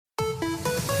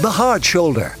The Hard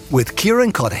Shoulder with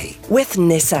Kieran Cuddihy with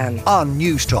Nissan on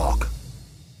News Talk.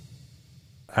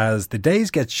 As the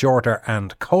days get shorter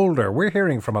and colder, we're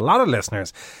hearing from a lot of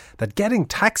listeners that getting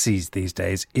taxis these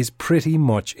days is pretty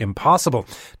much impossible.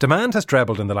 Demand has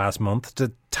trebled in the last month.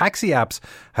 The taxi apps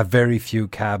have very few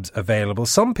cabs available.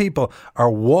 Some people are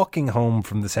walking home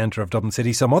from the centre of Dublin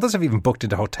City. Some others have even booked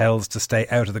into hotels to stay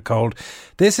out of the cold.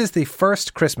 This is the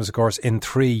first Christmas, of course, in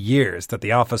 3 years that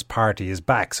the office party is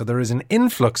back. So there is an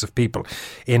influx of people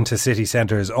into city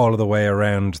centres all of the way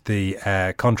around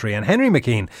the country. And Henry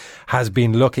McKean has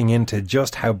been looking into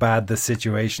just how bad the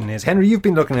situation is. Henry, you've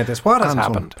been looking at this. What has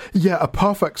happened? Yeah, a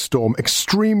perfect storm.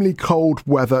 Extremely cold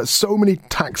weather. So many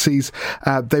taxis.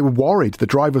 They were worried. The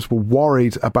drivers were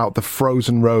worried about the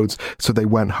frozen roads, so they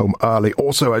went home early.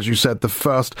 Also, as you said, the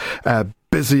first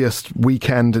busiest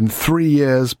weekend in 3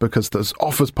 years because those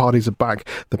office parties are back.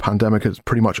 The pandemic is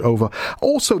pretty much over.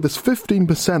 Also, this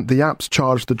 15% the apps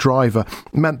charged the driver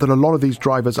meant that a lot of these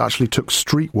drivers actually took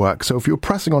street work. So if you were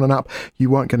pressing on an app, you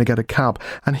weren't going to get a cab.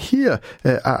 And here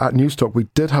at News Talk, we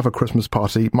did have a Christmas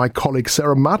party. My colleague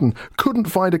Sarah Madden couldn't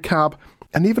find a cab,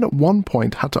 and even at one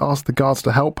point had to ask the guards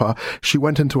to help her. She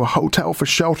went into a hotel for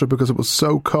shelter because it was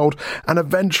so cold, and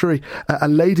eventually a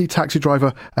lady taxi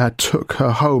driver took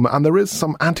her home. And there is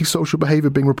some antisocial behaviour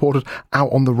being reported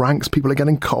out on the ranks. People are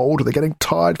getting cold, they're getting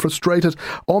tired, frustrated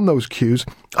on those queues.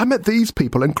 I met these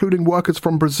people, including workers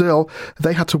from Brazil.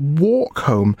 They had to walk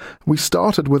home. We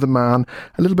started with a man,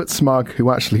 a little bit smug,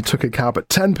 who actually took a cab at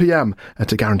 10 p.m.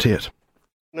 To guarantee it.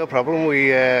 No problem.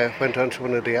 We went on to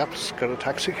one of the apps, got a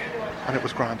taxi. And it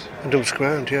was grand. And it was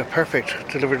grand, yeah, perfect.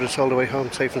 Delivered us all the way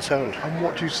home, safe and sound. And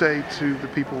what do you say to the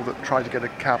people that tried to get a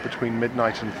cab between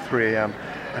midnight and 3 a.m.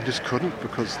 and just couldn't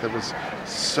because there was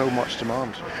so much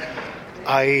demand?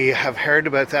 I have heard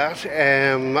about that,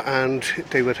 and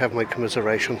they would have my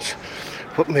commiserations.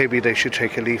 But maybe they should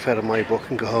take a leaf out of my book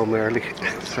and go home early.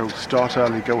 So start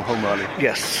early, go home early.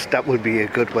 Yes, that would be a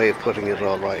good way of putting it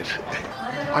all right.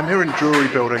 I'm here in Drury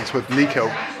Buildings with Nico.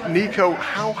 Nico,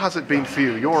 how has it been for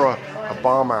you? You're a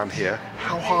barman here.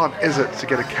 How hard is it to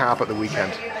get a cab at the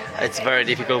weekend? It's very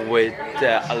difficult with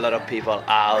a lot of people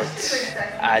out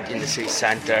in the city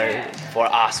centre. For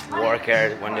us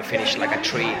workers, when they finish like at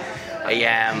 3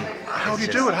 a.m. How do you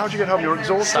do it? How do you get home? You're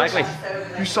exhausted? Cycling.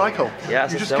 You cycle?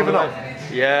 Yes. You just given up?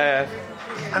 Yeah.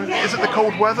 And is it the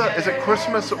cold weather? Is it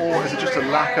Christmas? Or is it just a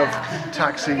lack of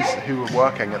taxis who are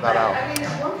working at that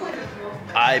hour?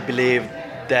 I believe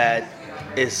that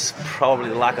it's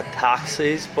probably lack of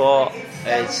taxis, but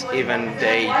it's even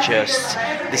they just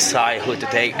decide who to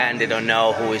take and they don't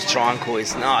know who is drunk, who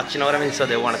is not, you know what I mean? So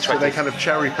they want to try they kind of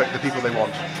cherry pick the people they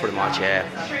want? Pretty much,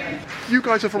 yeah. You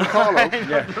guys are from Carlow.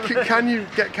 Yeah. Can you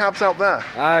get cabs out there?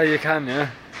 You can,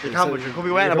 yeah. You can, but you could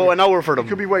be waiting about an hour for them. You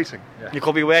could be waiting. Yeah. You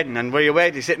could be waiting, and where you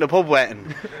wait, you sit in the pub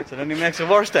waiting. So then it makes it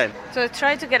worse then. So I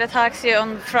tried to get a taxi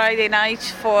on Friday night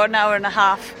for an hour and a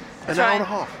half. An hour and a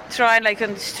half? Tried like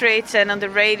on the streets and on the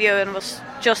radio, and it was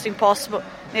just impossible.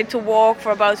 Need to walk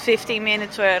for about 15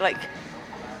 minutes where like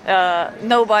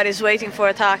nobody's waiting for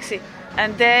a taxi.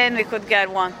 And then we could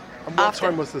get one. And what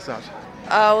time was this at?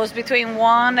 It was between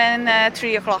 1 and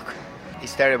 3 o'clock.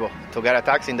 It's terrible. To get a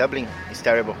taxi in Dublin is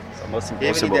terrible. It's almost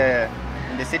impossible. Even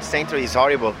in the city centre is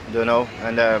horrible, you know.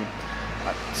 And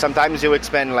sometimes you would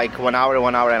spend like 1 hour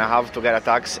and a half to get a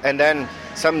taxi. And then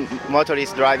some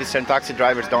motorist drivers and taxi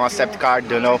drivers don't accept card,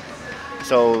 you know.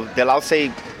 So the law say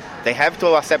they have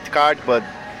to accept card, but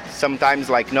sometimes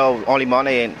like no, only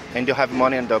money, and you have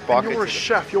money in the pocket. And you're a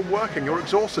chef, you're working, you're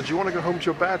exhausted. You want to go home to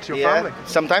your bed, to your family?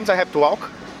 Sometimes I have to walk.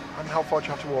 And how far do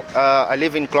you have to walk? I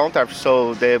live in Clontarf,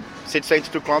 so the city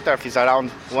centre to Clontarf is around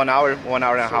 1 hour, 1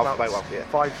 hour and a half by walk. Yeah.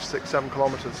 5, 6, 7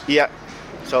 kilometres. Yeah,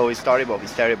 so it's terrible.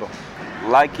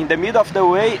 Like in the middle of the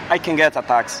way, I can get a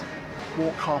taxi.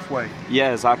 Walk halfway.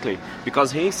 Yeah, exactly.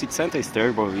 Because here in city centre is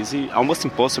terrible. It's almost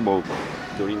impossible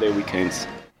during the weekends.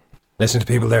 Listen to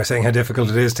people there saying how difficult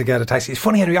it is to get a taxi. It's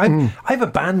funny, Henry, I've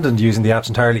abandoned using the apps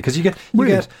entirely because you get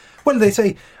well, they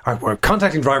say we're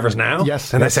contacting drivers now.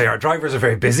 Yes. And they say our drivers are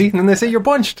very busy, and then they say you're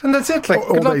bunched, and that's it. Like,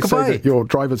 or good luck, they goodbye. say that your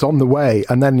driver's on the way,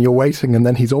 and then you're waiting, and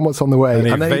then he's almost on the way,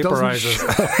 and then he vaporizes.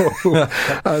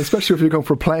 Especially if you're going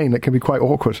for a plane, it can be quite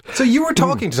awkward. So you were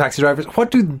talking to taxi drivers.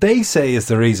 What do they say is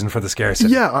the reason for the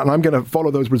scarcity? Yeah, and I'm going to follow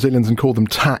those Brazilians and call them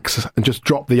tax and just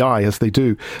drop the I as they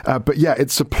do. But yeah,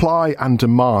 it's supply and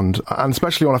demand, and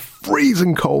especially on a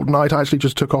freezing cold night. I actually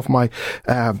just took off my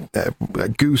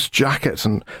goose jacket,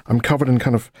 and I'm covered in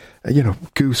kind of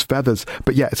goose feathers.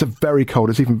 But yeah, it's very cold.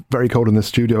 It's even very cold in the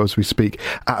studio as we speak.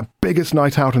 Biggest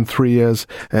night out in 3 years.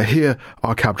 Here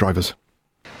are cab drivers.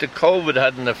 The COVID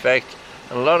had an effect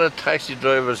and a lot of taxi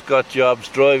drivers got jobs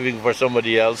driving for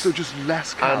somebody else. So just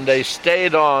less cabs. And they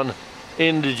stayed on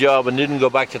in the job and didn't go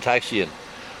back to taxiing.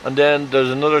 And then there's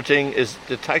another thing, is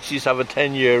the taxis have a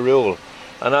 10-year rule.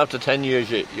 And after 10 years,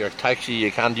 your taxi,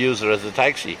 you can't use it as a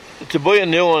taxi. To buy a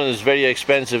new one is very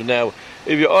expensive now.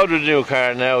 If you order a new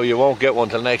car now, you won't get one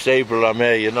till next April or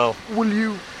May, you know. Will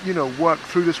you work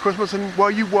through this Christmas? And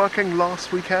were you working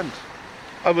last weekend?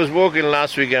 I was working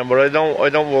last weekend, but I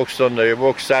don't work Sunday, I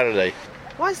work Saturday.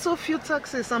 Why so few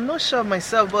taxis? I'm not sure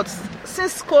myself, but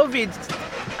since COVID,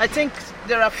 I think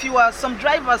there are fewer. Some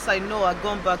drivers I know are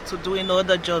gone back to doing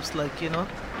other jobs,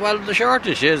 Well, the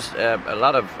shortage is a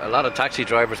lot of taxi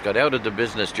drivers got out of the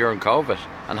business during COVID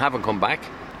and haven't come back.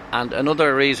 And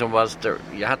another reason was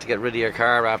you had to get rid of your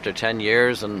car after 10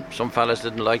 years, and some fellas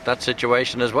didn't like that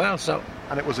situation as well. So.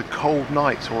 And it was a cold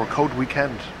night or a cold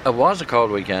weekend? It was a cold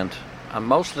weekend. And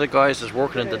most of the guys that's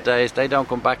working in the days, they don't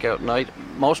come back out at night.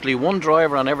 Mostly one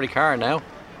driver on every car now.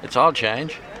 It's all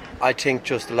change. I think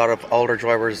just a lot of older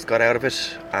drivers got out of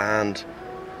it, and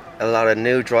a lot of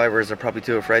new drivers are probably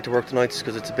too afraid to work the nights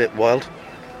because it's a bit wild.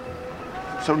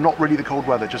 So not really the cold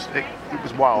weather, just it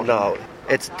was wild? No,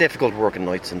 it's difficult working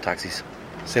nights in taxis.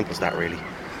 Simple as that, really.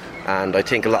 And I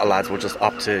think a lot of lads will just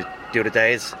opt to do the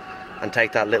days and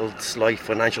take that little slight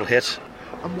financial hit.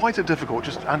 And why is it difficult?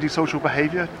 Just antisocial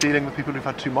behaviour, dealing with people who've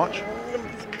had too much?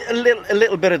 A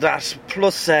little bit of that.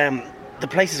 Plus, the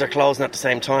places are closing at the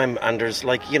same time, and there's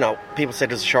people say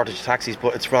there's a shortage of taxis,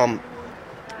 but it's from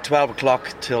 12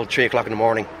 o'clock till 3 o'clock in the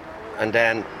morning, and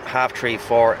then 3:30,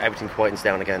 4, everything quietens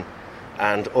down again,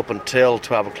 and up until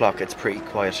 12 o'clock it's pretty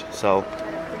quiet. So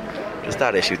there's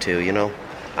that issue too,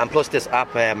 And plus this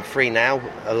app, Free Now,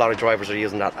 a lot of drivers are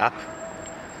using that app.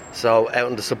 So out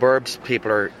in the suburbs,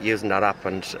 people are using that app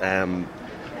and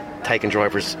taking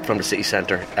drivers from the city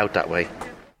centre out that way.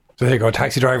 So there you go,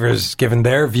 taxi drivers giving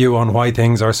their view on why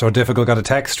things are so difficult. Got a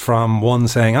text from one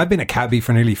saying, I've been a cabbie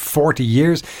for nearly 40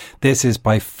 years. This is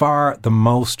by far the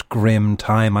most grim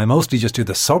time. I mostly just do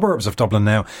the suburbs of Dublin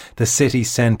now. The city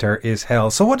centre is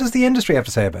hell. So what does the industry have to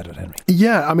say about it, Henry?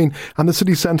 Yeah, I mean, and the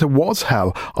city centre was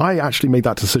hell. I actually made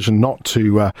that decision not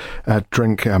to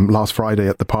drink last Friday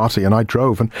at the party, and I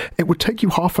drove, and it would take you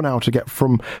half an hour to get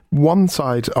from one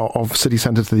side of city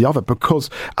centre to the other,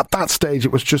 because at that stage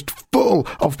it was just full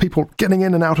of people getting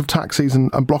in and out of taxis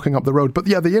and blocking up the road. But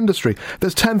yeah, the industry,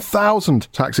 there's 10,000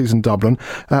 taxis in Dublin.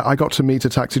 I got to meet a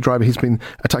taxi driver. He's been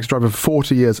a taxi driver for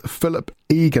 40 years, Philip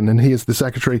Egan, and he is the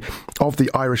secretary of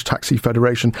the Irish Taxi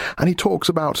Federation. And he talks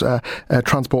about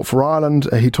Transport for Ireland.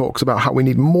 He talks about how we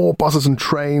need more buses and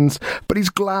trains, but he's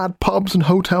glad pubs and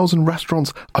hotels and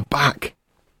restaurants are back.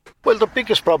 Well, the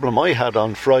biggest problem I had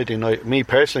on Friday night, me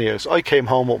personally, is I came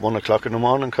home at 1 o'clock in the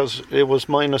morning because it was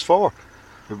 -4.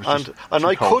 And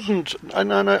I couldn't,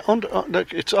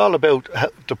 it's all about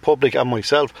the public and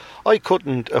myself. I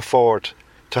couldn't afford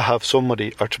to have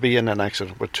somebody or to be in an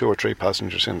accident with 2 or 3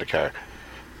 passengers in the car.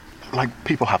 Like,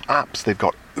 people have apps, they've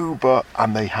got Uber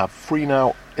and they have Free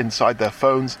Now inside their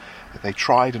phones. They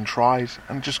tried and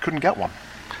just couldn't get one.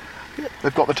 Yeah.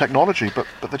 They've got the technology, but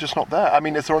they're just not there. I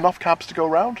mean, is there enough cabs to go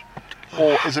around?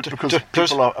 Or is it because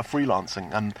people are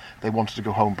freelancing and they wanted to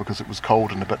go home because it was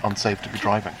cold and a bit unsafe to be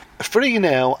driving? Free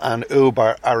Now and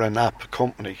Uber are an app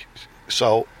company,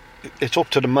 so it's up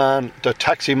to the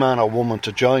taxi man or woman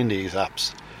to join these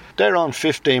apps. They're on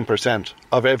 15%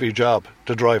 of every job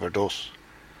the driver does.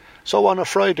 So on a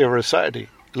Friday or a Saturday,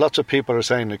 lots of people are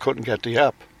saying they couldn't get the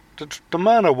app. The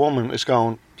man or woman is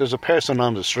going, there's a person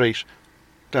on the street,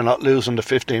 they're not losing the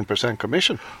 15%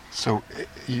 commission. So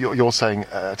you're saying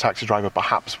a taxi driver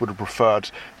perhaps would have preferred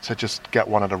to just get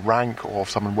one at a rank, or if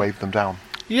someone waved them down?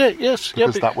 Yes.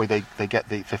 Because that way they get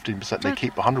the 15%, they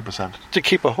keep 100%. To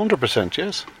keep 100%,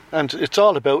 yes. And it's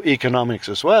all about economics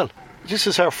as well. This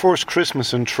is our first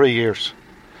Christmas in 3 years.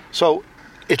 So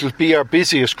it'll be our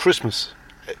busiest Christmas,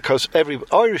 because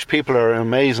Irish people are an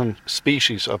amazing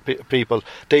species of people.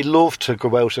 They love to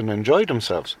go out and enjoy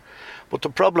themselves. But the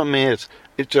problem is,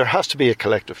 there has to be a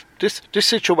collective. This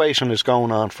situation is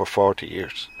going on for 40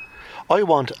 years. I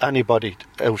want anybody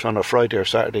out on a Friday or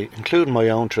Saturday, including my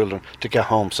own children, to get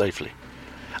home safely.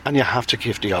 And you have to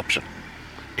give the option.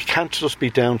 It can't just be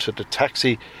down to the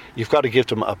taxi. You've got to give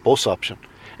them a bus option.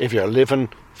 If you're living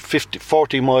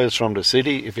 40 miles from the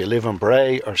city, if you live in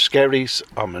Bray or Skerries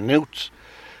or Maynooth,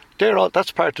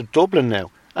 that's part of Dublin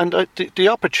now. And the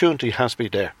opportunity has to be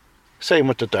there. Same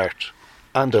with the Dart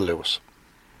and the Lewis.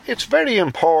 It's very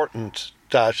important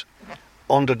that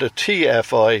under the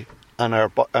TFI, and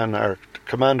our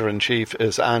Commander-in-Chief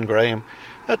is Anne Graham,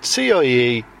 at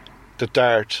CIE, the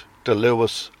Dart, the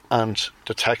Lewis and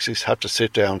the taxis have to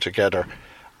sit down together,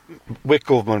 with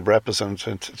government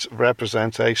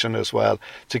representation as well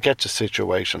to get the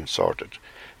situation sorted.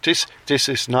 This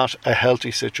is not a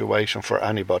healthy situation for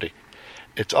anybody.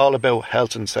 It's all about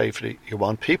health and safety. You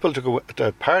want people to go,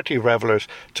 the party revellers,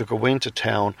 to go into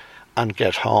town and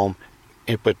get home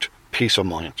with peace of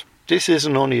mind. This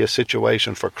isn't only a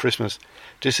situation for Christmas.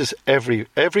 This is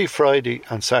every Friday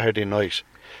and Saturday night.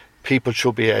 People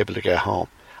should be able to get home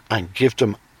and give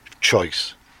them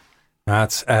choice.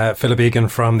 That's Philip Egan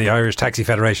from the Irish Taxi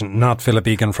Federation, not Philip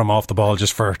Egan from Off the Ball,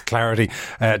 just for clarity,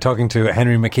 talking to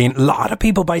Henry McKean. A lot of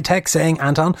people by text saying,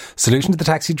 Anton, solution to the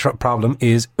taxi problem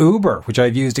is Uber, which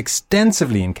I've used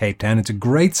extensively in Cape Town. It's a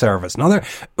great service. Another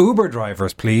Uber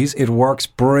drivers, please. It works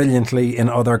brilliantly in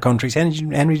other countries.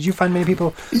 Henry, did you find many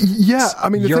people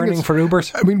yearning for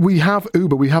Ubers? I mean, we have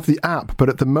Uber, we have the app, but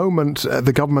at the moment,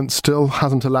 the government still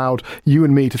hasn't allowed you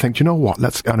and me to think, you know what,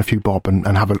 let's earn a few bob and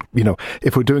have a,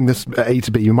 if we're doing this A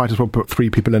to B, you might as well put 3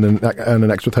 people in and earn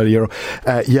an extra €30.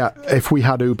 If we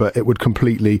had Uber, it would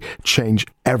completely change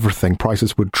everything.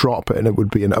 Prices would drop and it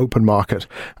would be an open market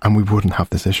and we wouldn't have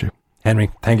this issue. Henry,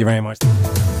 thank you very much.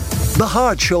 The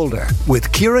Hard Shoulder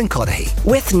with Kieran Cuddihy.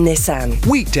 With Nissan.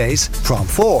 Weekdays from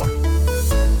 4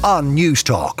 on News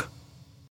Talk.